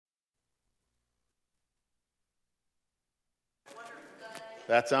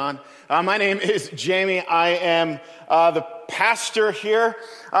That's on. My name is Jamie. I am the pastor here.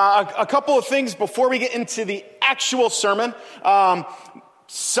 A couple of things before we get into the actual sermon.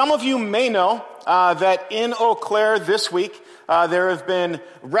 Some of you may know that in Eau Claire this week, there have been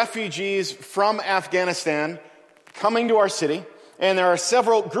refugees from Afghanistan coming to our city. And there are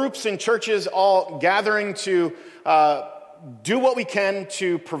several groups and churches all gathering to do what we can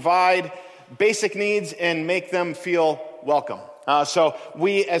to provide basic needs and make them feel welcome. So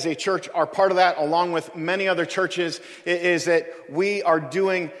we as a church are part of that, along with many other churches, is that we are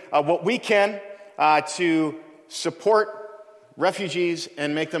doing what we can to support refugees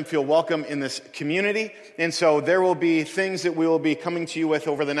and make them feel welcome in this community. And so there will be things that we will be coming to you with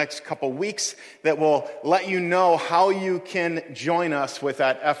over the next couple weeks that will let you know how you can join us with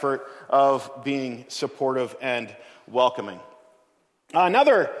that effort of being supportive and welcoming.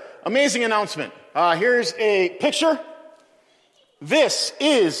 Another amazing announcement. Here's a picture. This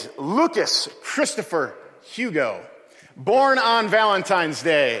is Lucas Christopher Hugo, born on Valentine's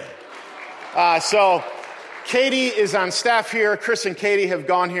Day. So Katie is on staff here. Chris and Katie have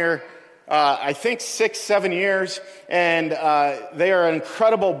gone here, I think 6-7 years, and they are an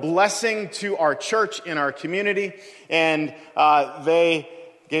incredible blessing to our church and our community. And they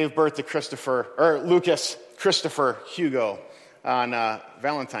gave birth to Lucas Christopher Hugo on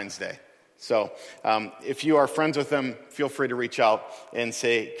Valentine's Day. So if you are friends with them, feel free to reach out and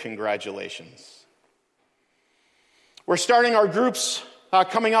say congratulations. We're starting our groups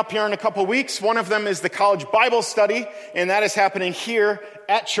coming up here in a couple weeks. One of them is the College Bible Study, and that is happening here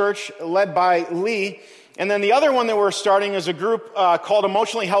at church, led by Lee. And then the other one that we're starting is a group called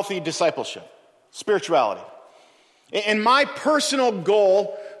Emotionally Healthy Discipleship, Spirituality. And my personal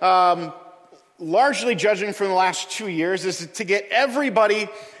goal, largely judging from the last 2 years, is to get everybody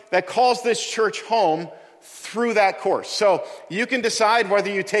that calls this church home through that course. So you can decide whether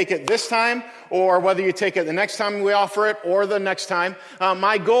you take it this time or whether you take it the next time we offer it or the next time.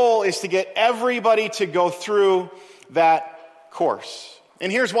 My goal is to get everybody to go through that course. And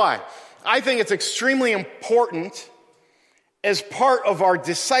here's why. I think it's extremely important as part of our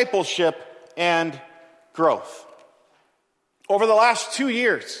discipleship and growth. Over the last 2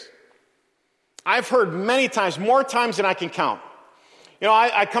 years, I've heard many times, more times than I can count. You know,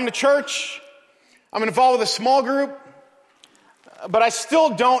 I come to church, I'm involved with a small group, but I still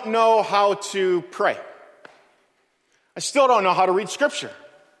don't know how to pray. I still don't know how to read Scripture.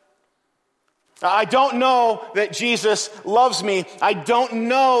 I don't know that Jesus loves me. I don't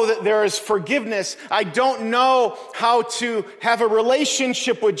know that there is forgiveness. I don't know how to have a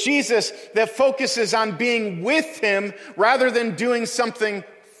relationship with Jesus that focuses on being with Him rather than doing something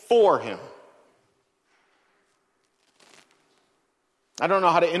for Him. I don't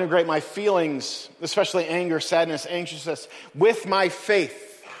know how to integrate my feelings, especially anger, sadness, anxiousness, with my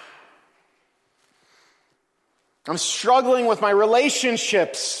faith. I'm struggling with my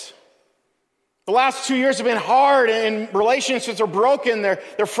relationships. The last 2 years have been hard, and relationships are broken,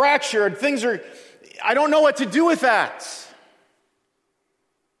 they're fractured, I don't know what to do with that.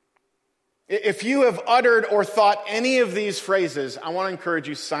 If you have uttered or thought any of these phrases, I want to encourage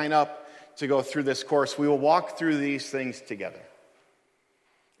you, sign up to go through this course. We will walk through these things together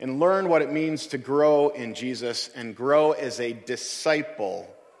and learn what it means to grow in Jesus and grow as a disciple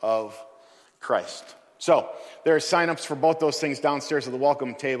of Christ. So there are sign-ups for both those things downstairs at the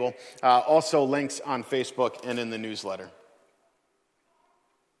welcome table. Also links on Facebook and in the newsletter.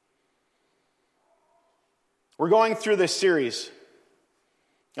 We're going through this series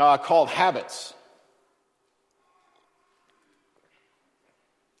called Habits.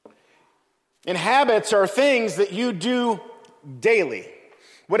 And habits are things that you do daily.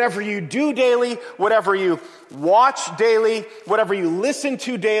 Whatever you do daily, whatever you watch daily, whatever you listen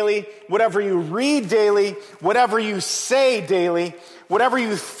to daily, whatever you read daily, whatever you say daily, whatever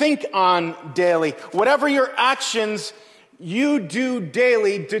you think on daily, whatever your actions you do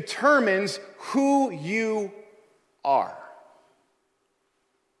daily determines who you are.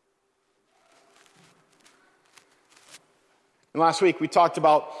 And last week we talked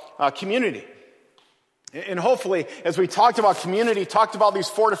about community. And hopefully, as we talked about community, talked about these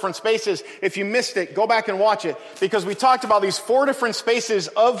 4 different spaces, if you missed it, go back and watch it, because we talked about these 4 different spaces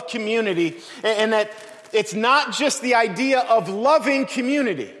of community, and that it's not just the idea of loving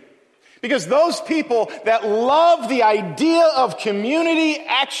community. Because those people that love the idea of community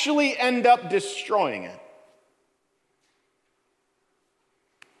actually end up destroying it.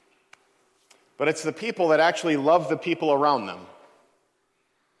 But it's the people that actually love the people around them.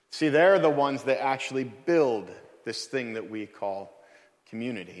 See, they're the ones that actually build this thing that we call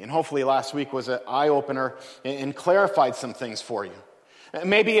community. And hopefully last week was an eye-opener and clarified some things for you.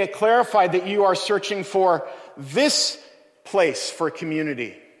 Maybe it clarified that you are searching for this place for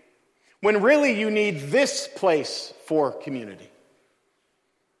community, when really you need this place for community.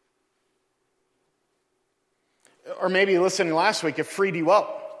 Or maybe listening last week, it freed you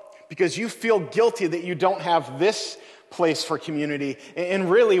up because you feel guilty that you don't have this place for community. And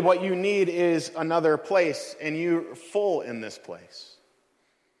really what you need is another place, and you're full in this place.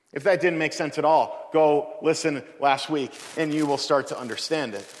 If that didn't make sense at all, go listen last week and you will start to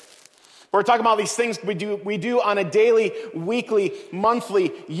understand it. We're talking about these things we do on a daily, weekly,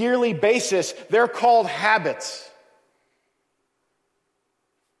 monthly, yearly basis. They're called habits.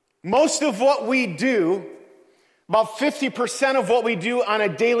 Most of what we do, about 50% of what we do on a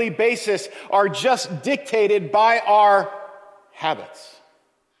daily basis, are just dictated by our habits.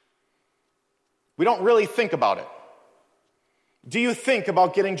 We don't really think about it. Do you think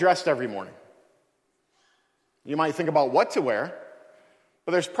about getting dressed every morning? You might think about what to wear,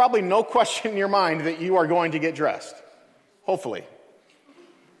 but there's probably no question in your mind that you are going to get dressed. Hopefully.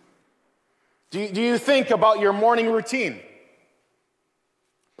 Do you think about your morning routine?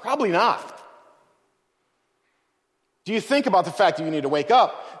 Probably not. Do you think about the fact that you need to wake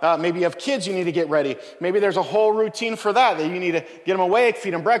up? Maybe you have kids, you need to get ready. Maybe there's a whole routine for that you need to get them awake,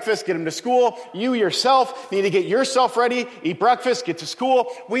 feed them breakfast, get them to school. You yourself need to get yourself ready, eat breakfast, get to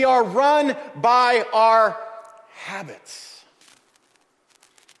school. We are run by our habits.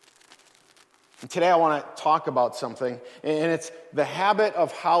 And today I want to talk about something, and it's the habit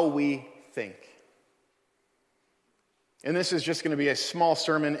of how we think. And this is just going to be a small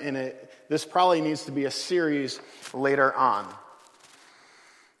sermon, and this probably needs to be a series later on.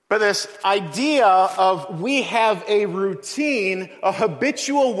 But this idea of we have a routine, a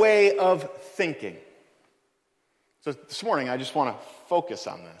habitual way of thinking. So this morning, I just want to focus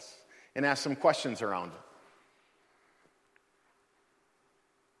on this and ask some questions around it.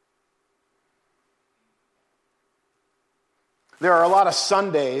 There are a lot of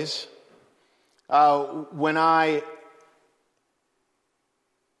Sundays when I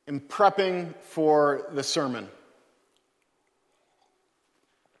am prepping for the sermon.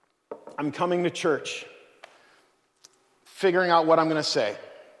 I'm coming to church, figuring out what I'm going to say,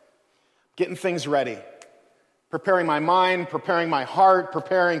 getting things ready, preparing my mind, preparing my heart,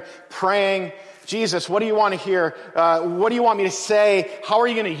 praying. Jesus, what do you want to hear? What do you want me to say? How are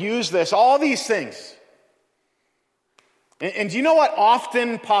you going to use this? All these things. And do you know what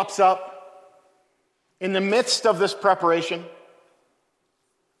often pops up in the midst of this preparation?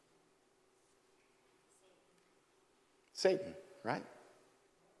 Satan, right?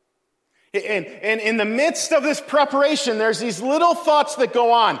 And in the midst of this preparation, there's these little thoughts that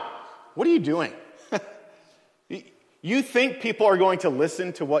go on. What are you doing? You think people are going to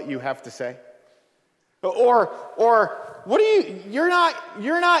listen to what you have to say? Or what are you're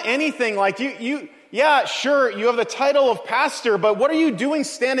not anything like yeah, sure, you have the title of pastor, but what are you doing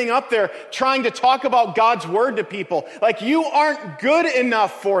standing up there trying to talk about God's word to people? Like, you aren't good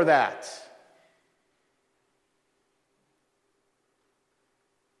enough for that.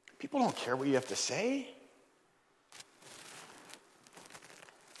 People don't care what you have to say.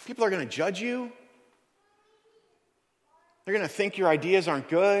 People are going to judge you. They're going to think your ideas aren't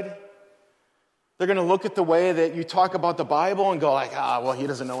good. They're going to look at the way that you talk about the Bible and go like, well, he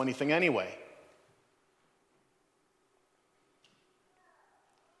doesn't know anything anyway.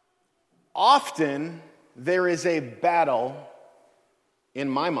 Often, there is a battle in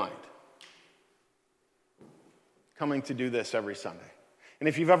my mind coming to do this every Sunday. And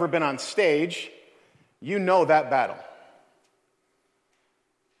if you've ever been on stage, you know that battle.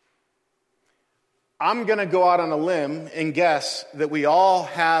 I'm going to go out on a limb and guess that we all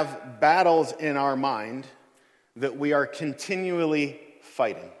have battles in our mind that we are continually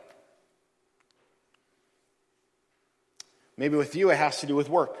fighting. Maybe with you it has to do with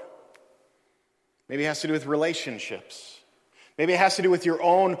work. Maybe it has to do with relationships. Maybe it has to do with your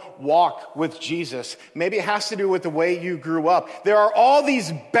own walk with Jesus. Maybe it has to do with the way you grew up. There are all these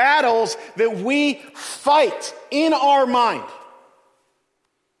battles that we fight in our mind.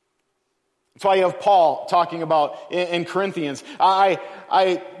 That's why you have Paul talking about in Corinthians. I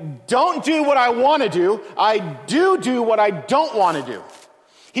don't do what I want to do. I do what I don't want to do.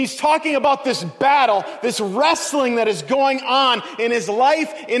 He's talking about this battle, this wrestling that is going on in his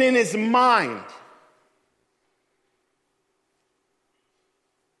life and in his mind.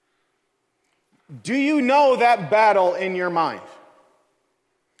 Do you know that battle in your mind?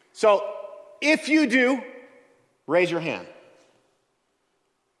 So, if you do, raise your hand.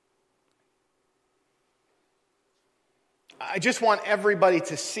 I just want everybody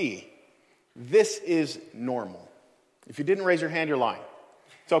to see this is normal. If you didn't raise your hand, you're lying.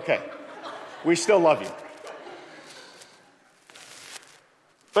 It's okay. We still love you.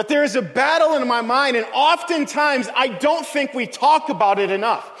 But there is a battle in my mind, and oftentimes I don't think we talk about it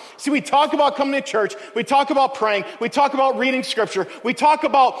enough. See, we talk about coming to church, we talk about praying, we talk about reading scripture, we talk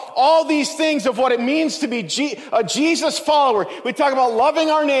about all these things of what it means to be a Jesus follower. We talk about loving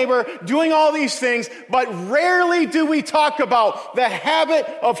our neighbor, doing all these things, but rarely do we talk about the habit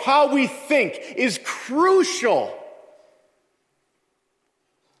of how we think is crucial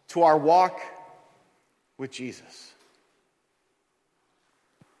to our walk with Jesus.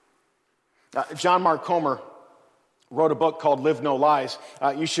 John Mark Comer wrote a book called Live No Lies.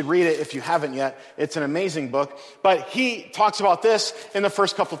 You should read it if you haven't yet. It's an amazing book. But he talks about this in the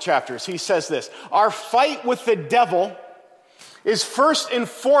first couple chapters. He says this: our fight with the devil is first and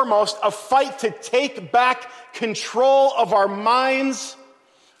foremost a fight to take back control of our minds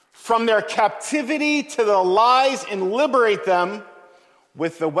from their captivity to the lies and liberate them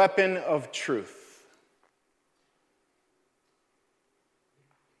with the weapon of truth.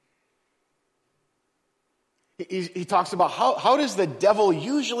 He talks about how does the devil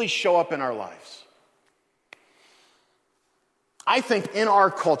usually show up in our lives? I think in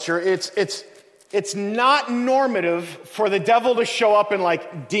our culture, it's not normative for the devil to show up in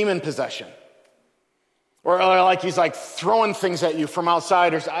like demon possession. Or like he's like throwing things at you from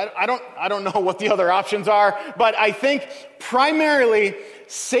outside. Or I don't know what the other options are, but I think primarily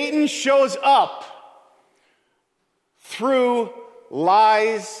Satan shows up through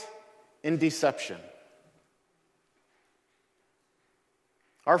lies and deception.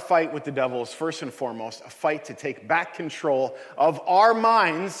 Our fight with the devil is first and foremost a fight to take back control of our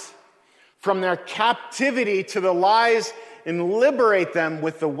minds from their captivity to the lies and liberate them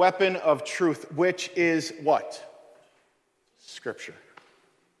with the weapon of truth, which is what? Scripture.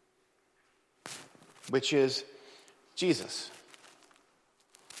 Which is Jesus.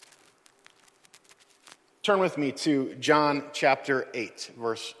 Turn with me to John chapter 8,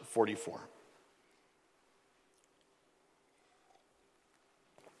 verse 44.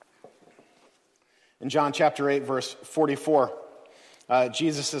 In John chapter 8, verse 44,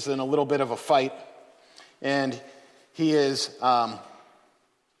 Jesus is in a little bit of a fight, and he is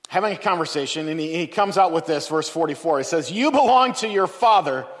having a conversation, and he comes out with this, verse 44. He says, "You belong to your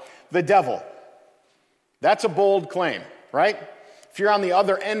father, the devil." That's a bold claim, right? If you're on the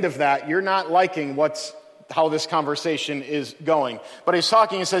other end of that, you're not liking how this conversation is going. But he's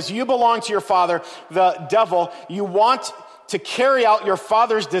talking, he says, "You belong to your father, the devil. You want to carry out your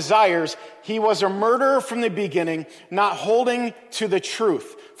father's desires. He was a murderer from the beginning, not holding to the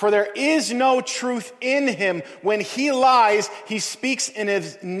truth. For there is no truth in him. When he lies, he speaks in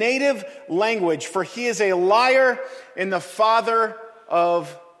his native language, for he is a liar and the father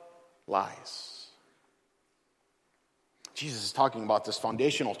of lies." Jesus is talking about this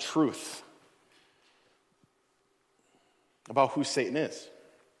foundational truth about who Satan is.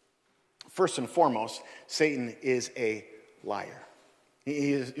 First and foremost, Satan is a liar.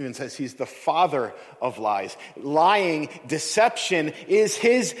 He even says he's the father of lies. Lying, deception is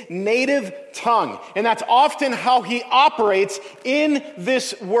his native tongue. And that's often how he operates in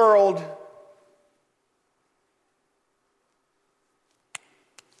this world.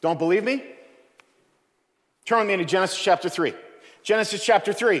 Don't believe me? Turn with me to Genesis chapter 3. Genesis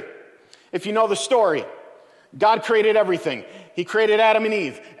chapter 3. If you know the story, God created everything. He created Adam and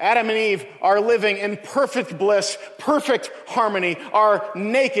Eve. Adam and Eve are living in perfect bliss, perfect harmony, are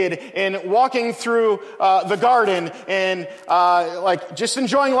naked and walking through the garden and just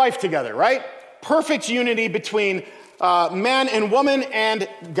enjoying life together, right? Perfect unity between man and woman and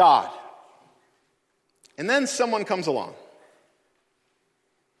God. And then someone comes along.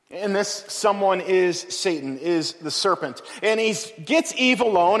 And this someone is Satan, is the serpent. And he gets Eve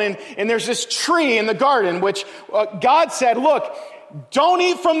alone, and there's this tree in the garden, which God said, look, don't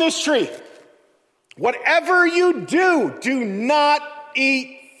eat from this tree. Whatever you do, do not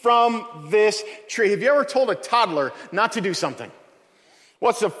eat from this tree. Have you ever told a toddler not to do something?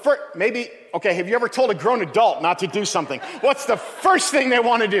 What's the first, have you ever told a grown adult not to do something? What's the first thing they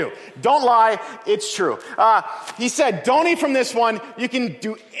want to do? Don't lie, it's true. He said, don't eat from this one. You can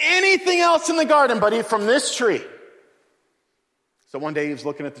do anything else in the garden, but eat from this tree. So one day he was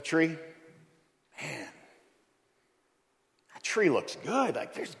looking at the tree. Man, that tree looks good.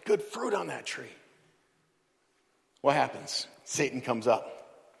 Like there's good fruit on that tree. What happens? Satan comes up.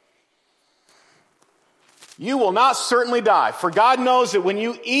 You will not certainly die, for God knows that when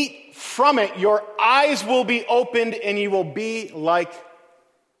you eat from it, your eyes will be opened and you will be like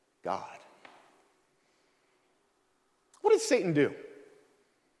God. What did Satan do?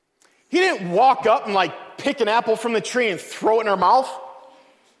 He didn't walk up and pick an apple from the tree and throw it in her mouth.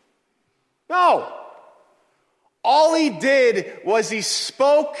 No. All he did was he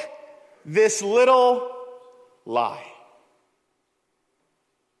spoke this little lie.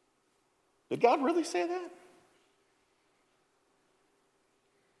 Did God really say that?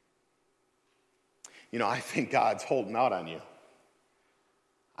 I think God's holding out on you.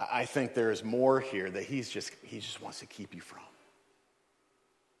 I think there's more here that he just wants to keep you from.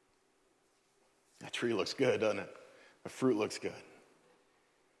 That tree looks good, doesn't it? The fruit looks good.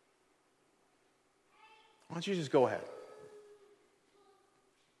 Why don't you just go ahead?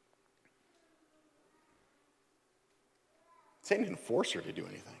 Satan didn't force her to do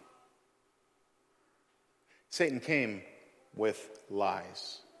anything. Satan came with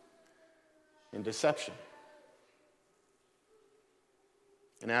lies and deception.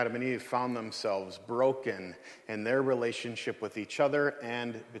 And Adam and Eve found themselves broken in their relationship with each other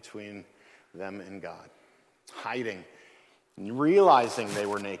and between them and God. Hiding, realizing they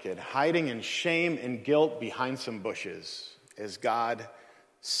were naked, hiding in shame and guilt behind some bushes as God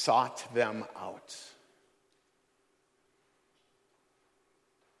sought them out.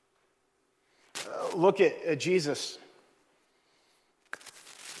 Look at Jesus.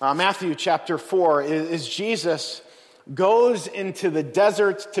 Matthew chapter 4 is Jesus goes into the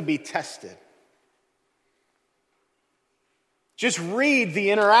desert to be tested. Just read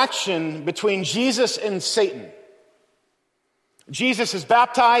the interaction between Jesus and Satan. Jesus is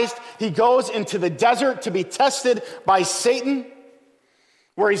baptized. He goes into the desert to be tested by Satan,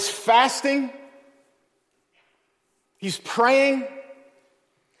 where he's fasting. He's praying.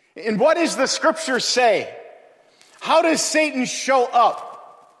 And what does the scripture say? How does Satan show up?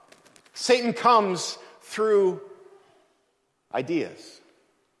 Satan comes through ideas,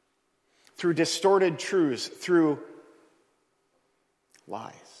 through distorted truths, through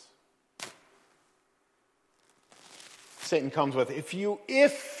lies. Satan comes with, if you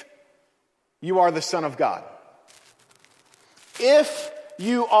are the Son of God, if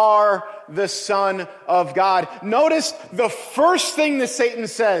you are the Son of God. Notice the first thing that Satan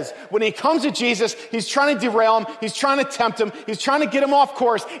says when he comes to Jesus, he's trying to derail him, he's trying to tempt him, he's trying to get him off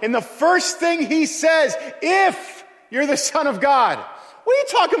course. And the first thing he says, if you're the Son of God. What are you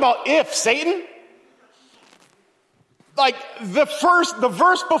talking about, if, Satan? Like the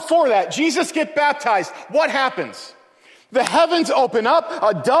verse before that, Jesus gets baptized. What happens? The heavens open up,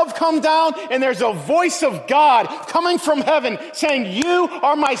 a dove come down, and there's a voice of God coming from heaven saying, you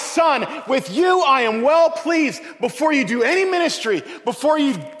are my son. With you I am well pleased. Before you do any ministry, before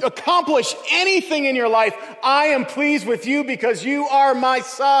you accomplish anything in your life, I am pleased with you because you are my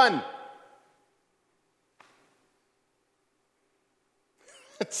son.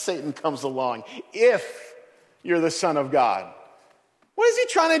 Satan comes along. If you're the Son of God. What is he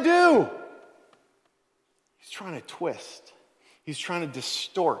trying to do? He's trying to twist. He's trying to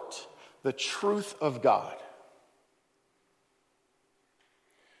distort the truth of God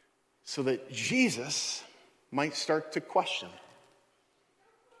so that Jesus might start to question,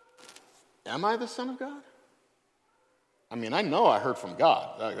 am I the Son of God? I mean, I know I heard from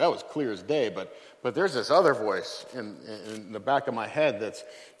God. That was clear as day, but there's this other voice in the back of my head that's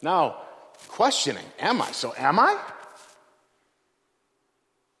now questioning, am I? So am I?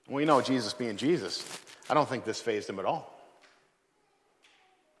 We know Jesus being Jesus. I don't think this fazed him at all.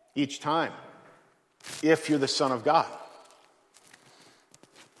 Each time, if you're the Son of God.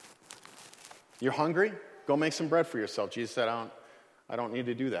 You're hungry? Go make some bread for yourself. Jesus said, I don't need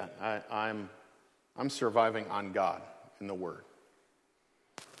to do that. I'm surviving on God in the Word.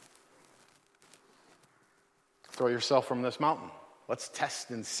 Throw yourself from this mountain. Let's test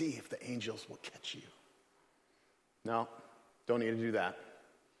and see if the angels will catch you. No, don't need to do that.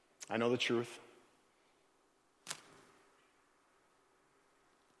 I know the truth.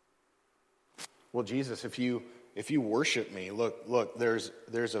 Well, Jesus, if you worship me, look, there's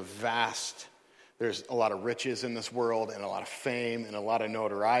a lot of riches in this world and a lot of fame and a lot of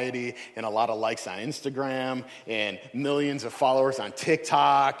notoriety and a lot of likes on Instagram and millions of followers on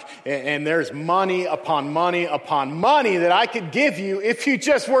TikTok. And there's money upon money upon money that I could give you if you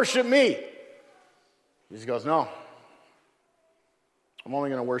just worship me. Jesus goes, no, I'm only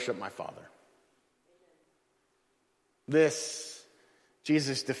going to worship my Father.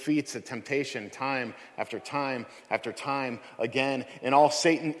 Jesus defeats the temptation time after time after time again. And all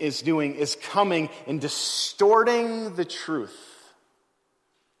Satan is doing is coming and distorting the truth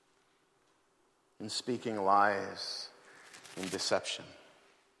and speaking lies and deception.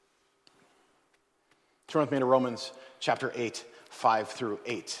 Turn with me to Romans chapter 8, 5 through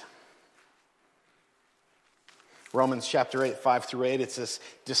 8. Romans chapter 8, 5 through 8. It's this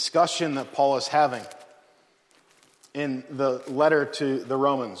discussion that Paul is having in the letter to the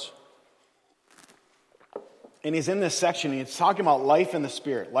Romans. And he's in this section, and he's talking about life in the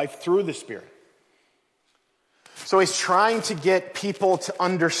Spirit, life through the Spirit. So he's trying to get people to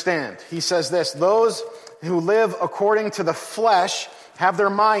understand. He says this, those who live according to the flesh have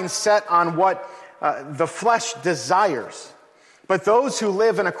their minds set on what the flesh desires. But those who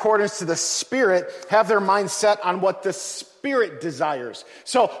live in accordance to the Spirit have their minds set on what the Spirit desires.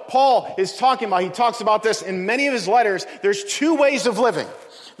 So Paul is talking about, he talks about this in many of his letters. There's two ways of living.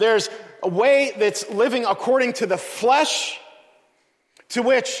 There's a way that's living according to the flesh, to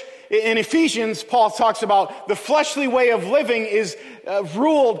which in Ephesians, Paul talks about the fleshly way of living is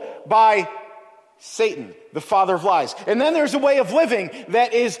ruled by Satan, the father of lies. And then there's a way of living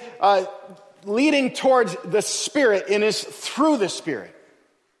that is leading towards the Spirit and is through the Spirit.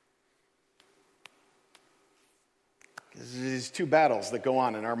 There's two battles that go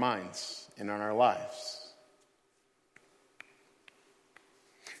on in our minds and in our lives.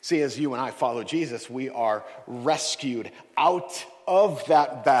 See, as you and I follow Jesus, we are rescued out of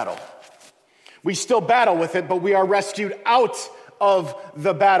that battle. We still battle with it, but we are rescued out of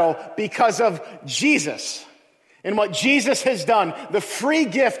the battle because of Jesus and what Jesus has done. The free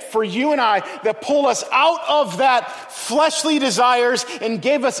gift for you and I that pulled us out of that fleshly desires and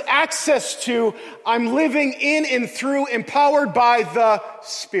gave us access to, I'm living in and through, empowered by the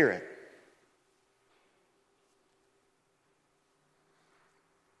Spirit.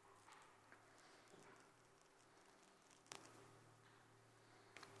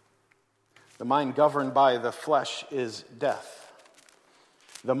 The mind governed by the flesh is death.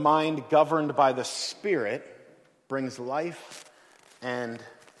 The mind governed by the Spirit brings life and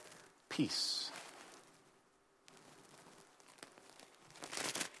peace.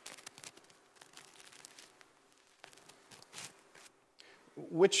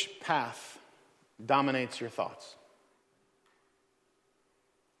 Which path dominates your thoughts?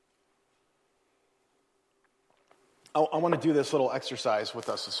 I want to do this little exercise with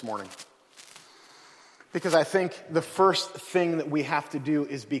us this morning. Because I think the first thing that we have to do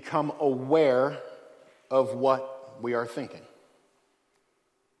is become aware of what we are thinking.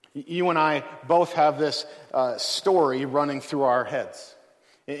 You and I both have this story running through our heads.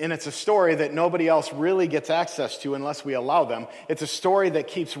 And it's a story that nobody else really gets access to unless we allow them. It's a story that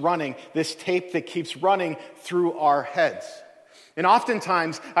keeps running, this tape that keeps running through our heads. And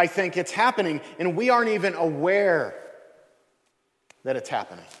oftentimes, I think it's happening, and we aren't even aware that it's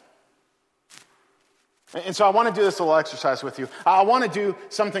happening. And so I want to do this little exercise with you. I want to do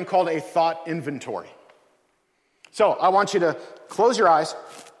something called a thought inventory. So I want you to close your eyes.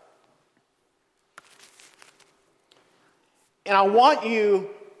 And I want you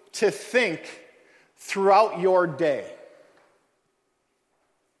to think throughout your day.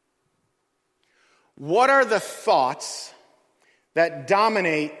 What are the thoughts that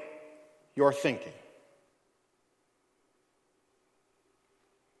dominate your thinking?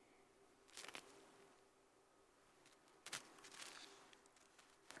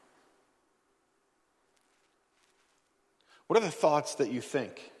 What are the thoughts that you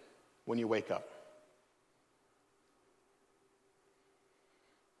think when you wake up?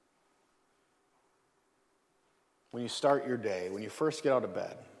 When you start your day, when you first get out of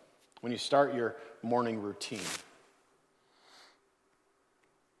bed, when you start your morning routine?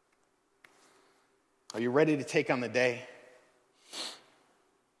 Are you ready to take on the day?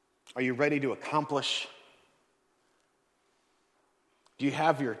 Are you ready to accomplish? Do you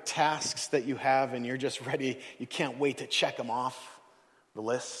have your tasks that you have and you're just ready, you can't wait to check them off the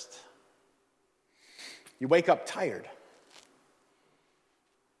list? You wake up tired.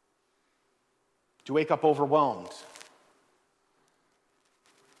 Do you wake up overwhelmed?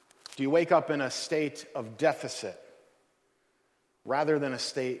 Do you wake up in a state of deficit rather than a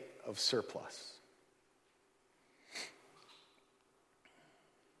state of surplus?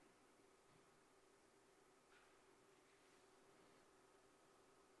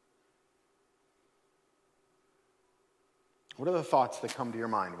 What are the thoughts that come to your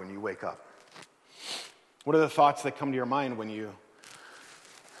mind when you wake up? What are the thoughts that come to your mind when you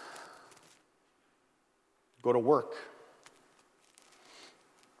go to work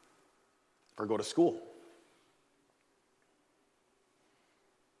or go to school?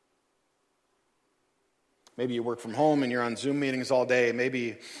 Maybe you work from home and you're on Zoom meetings all day.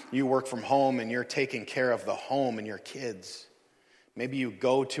 Maybe you work from home and you're taking care of the home and your kids. Maybe you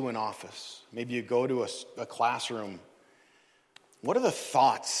go to an office. Maybe you go to a classroom. What are the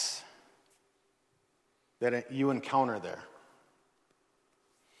thoughts that you encounter there?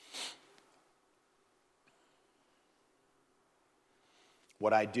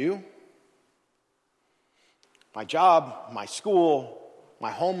 What I do, my job, my school, my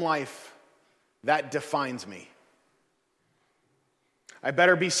home life, That defines me. I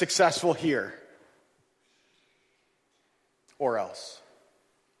better be successful here or else.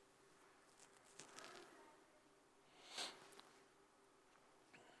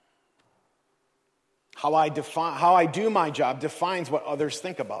 How I do my job defines what others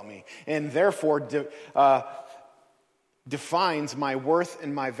think about me, and therefore defines my worth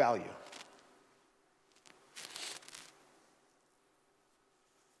and my value.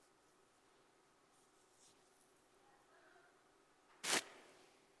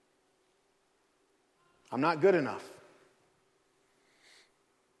 I'm not good enough.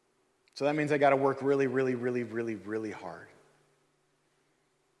 So that means I got to work really, really, really, really, really hard.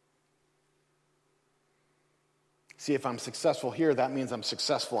 See, if I'm successful here, that means I'm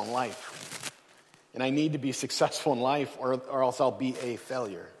successful in life. And I need to be successful in life or else I'll be a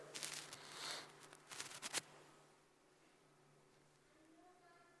failure.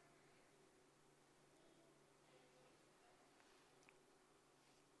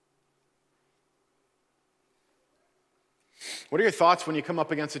 What are your thoughts when you come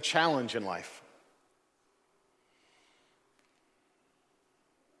up against a challenge in life?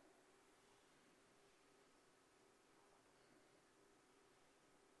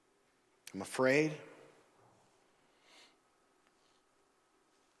 I'm afraid.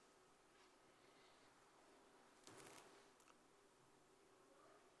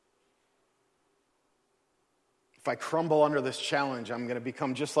 If I crumble under this challenge, I'm going to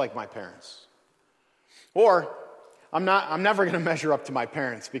become just like my parents. Or I'm never going to measure up to my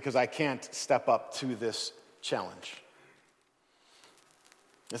parents because I can't step up to this challenge.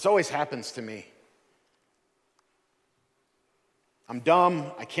 This always happens to me. I'm dumb.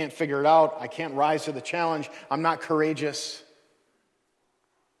 I can't figure it out. I can't rise to the challenge. I'm not courageous.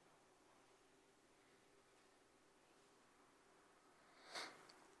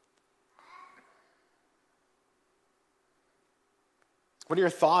 What are your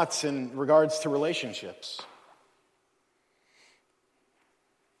thoughts in regards to relationships?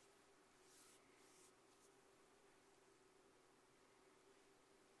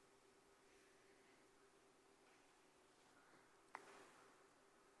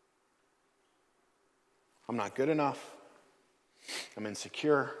 I'm not good enough. I'm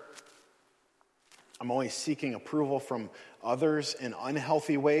insecure. I'm always seeking approval from others in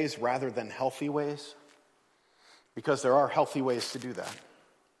unhealthy ways rather than healthy ways. Because there are healthy ways to do that.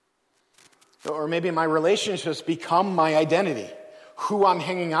 Or maybe my relationships become my identity. Who I'm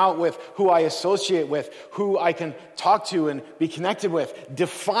hanging out with, who I associate with, who I can talk to and be connected with,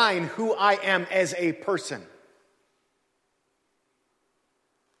 define who I am as a person.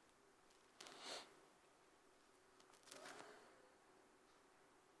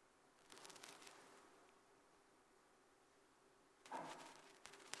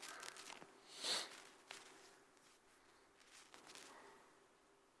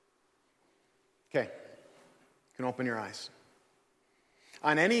 Okay, you can open your eyes.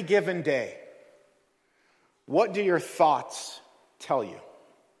 On any given day, what do your thoughts tell you?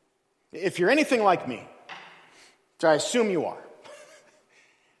 If you're anything like me, which I assume you are,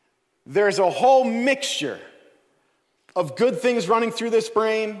 there's a whole mixture of good things running through this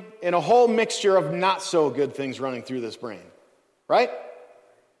brain and a whole mixture of not so good things running through this brain, right?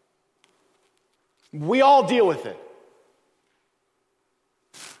 We all deal with it.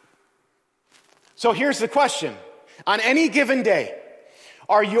 So here's the question. On any given day,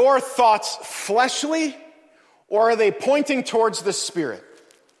 are your thoughts fleshly or are they pointing towards the Spirit?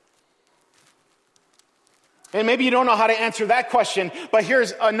 And maybe you don't know how to answer that question, but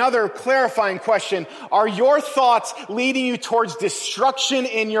here's another clarifying question. Are your thoughts leading you towards destruction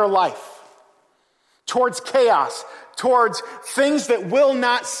in your life? Towards chaos? Towards things that will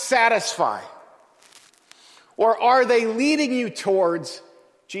not satisfy? Or are they leading you towards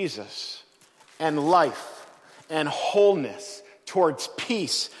Jesus? And life, and wholeness, towards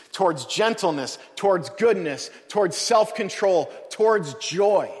peace, towards gentleness, towards goodness, towards self-control, towards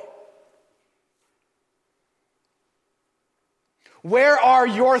joy. Where are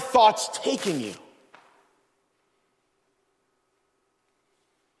your thoughts taking you?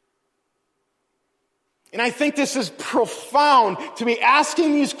 And I think this is profound to be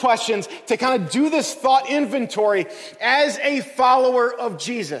asking these questions, to kind of do this thought inventory as a follower of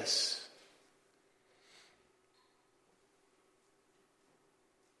Jesus.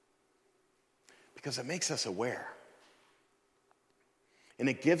 Because it makes us aware. And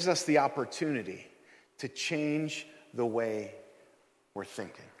it gives us the opportunity to change the way we're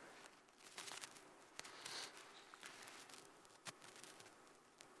thinking.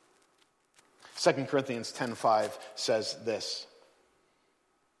 Second Corinthians 10:5 says this.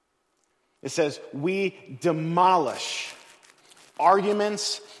 It says, we demolish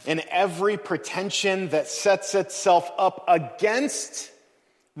arguments and every pretension that sets itself up against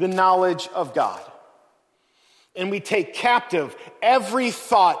the knowledge of God. And we take captive every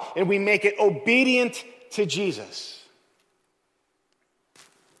thought and we make it obedient to Jesus.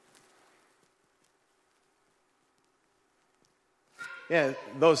 Yeah,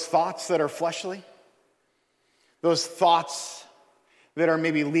 those thoughts that are fleshly, those thoughts that are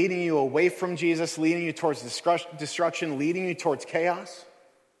maybe leading you away from Jesus, leading you towards destruction, leading you towards chaos.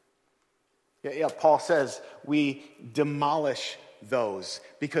 Yeah, Paul says we demolish those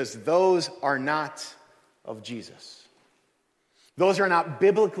because those are not of Jesus. Those are not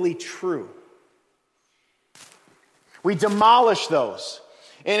biblically true. We demolish those.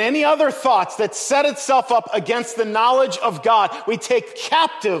 And any other thoughts that set itself up against the knowledge of God, we take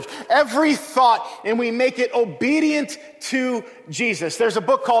captive every thought and we make it obedient to Jesus. There's a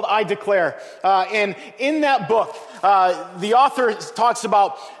book called I Declare. And in that book, the author talks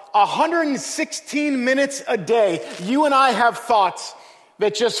about 116 minutes a day, you and I have thoughts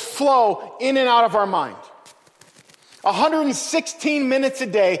that just flow in and out of our mind. 116 minutes a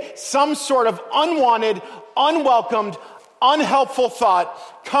day, some sort of unwanted, unwelcomed, unhelpful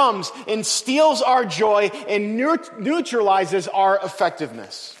thought comes and steals our joy and neutralizes our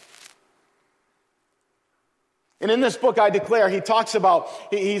effectiveness. And in this book, I Declare, he talks about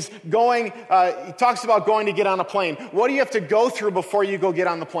going to get on a plane. What do you have to go through before you go get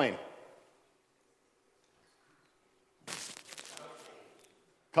on the plane?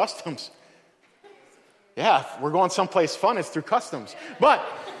 Customs. Yeah, if we're going someplace fun, it's through customs. But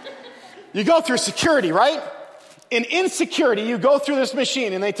you go through security, right? In insecurity, you go through this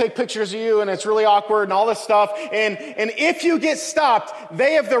machine and they take pictures of you and it's really awkward and all this stuff. And if you get stopped,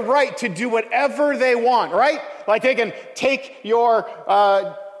 they have the right to do whatever they want, right? Like they can take your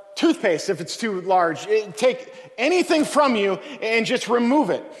toothpaste if it's too large, take anything from you and just remove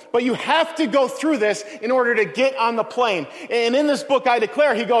it. But you have to go through this in order to get on the plane. And in this book, I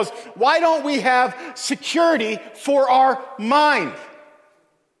Declare, he goes, why don't we have security for our mind?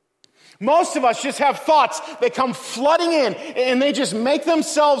 Most of us just have thoughts that come flooding in and they just make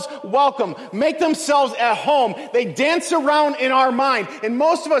themselves welcome, make themselves at home. They dance around in our mind. And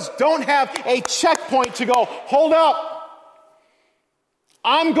most of us don't have a checkpoint to go, hold up.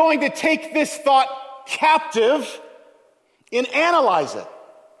 I'm going to take this thought captive and analyze it.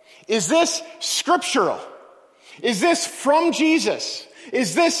 Is this scriptural? Is this from Jesus?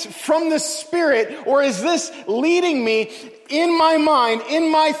 Is this from the Spirit, or is this leading me in my mind,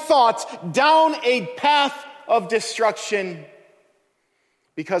 in my thoughts, down a path of destruction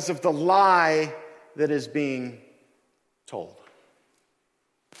because of the lie that is being told?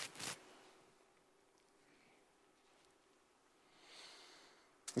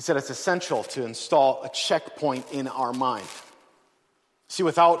 He said it's essential to install a checkpoint in our mind. See,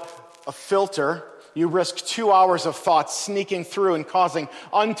 without a filter, you risk 2 hours of thoughts sneaking through and causing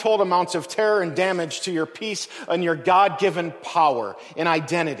untold amounts of terror and damage to your peace and your God-given power and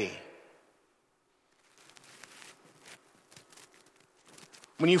identity.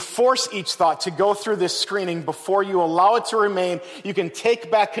 When you force each thought to go through this screening before you allow it to remain, you can take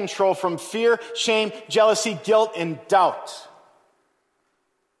back control from fear, shame, jealousy, guilt, and doubt.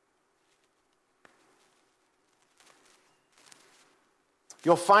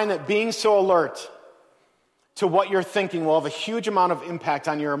 You'll find that being so alert to what you're thinking will have a huge amount of impact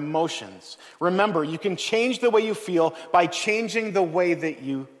on your emotions. Remember, you can change the way you feel by changing the way that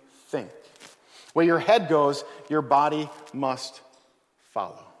you think. Where your head goes, your body must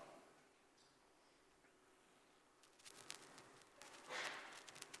follow.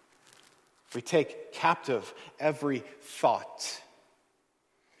 We take captive every thought,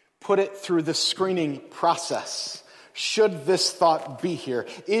 put it through the screening process. Should this thought be here?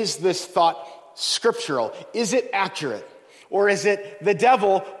 Is this thought scriptural? Is it accurate? Or is it the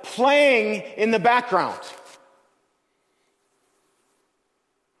devil playing in the background?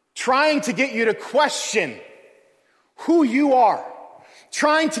 Trying to get you to question who you are.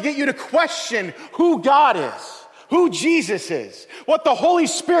 Trying to get you to question who God is, who Jesus is, what the Holy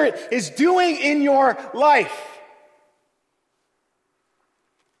Spirit is doing in your life.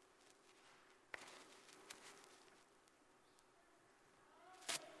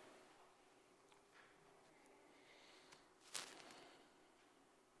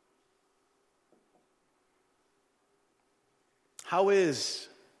 How is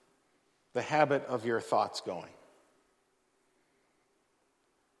the habit of your thoughts going?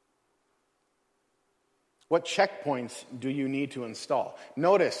 What checkpoints do you need to install?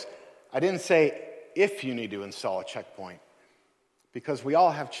 Notice, I didn't say if you need to install a checkpoint, Because we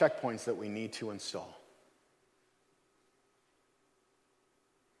all have checkpoints that we need to install.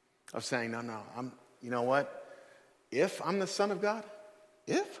 Of saying, no, you know what? If I'm the Son of God,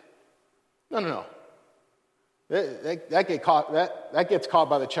 if? No. That gets caught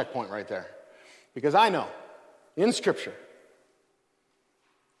by the checkpoint right there. Because I know, in Scripture,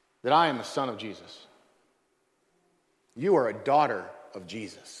 that I am the son of Jesus. You are a daughter of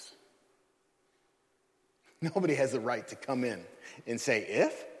Jesus. Nobody has the right to come in and say,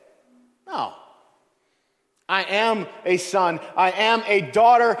 if? No. I am a son. I am a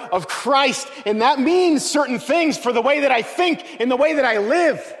daughter of Christ. And that means certain things for the way that I think and the way that I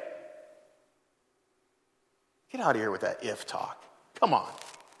live. Get out of here with that if talk. Come on.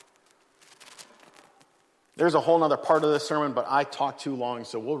 There's a whole other part of this sermon, but I talked too long,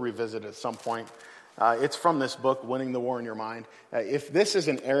 so we'll revisit it at some point. It's from this book, Winning the War in Your Mind. If this is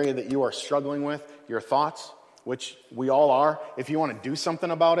an area that you are struggling with, your thoughts, which we all are, if you want to do something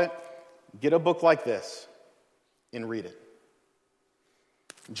about it, get a book like this and read it.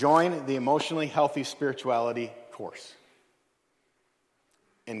 Join the Emotionally Healthy Spirituality course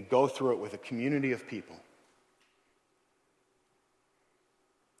and go through it with a community of people.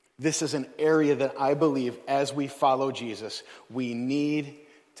 This is an area that I believe, as we follow Jesus, we need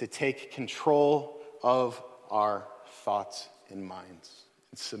to take control of our thoughts and minds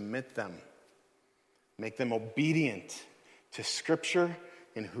and submit them. Make them obedient to Scripture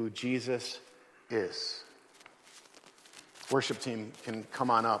and who Jesus is. Worship team can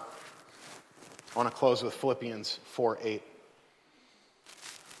come on up. I want to close with Philippians 4:8.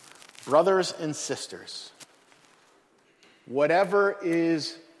 Brothers and sisters, whatever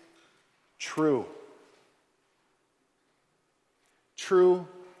is true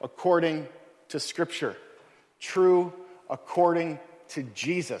according to Scripture, true according to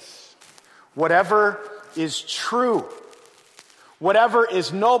Jesus. Whatever is true, whatever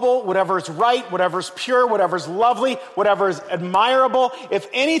is noble, whatever is right, whatever is pure, whatever is lovely, whatever is admirable, if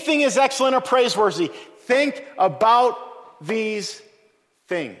anything is excellent or praiseworthy, think about these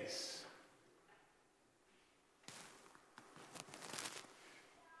things.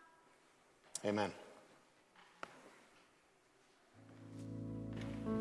 Amen.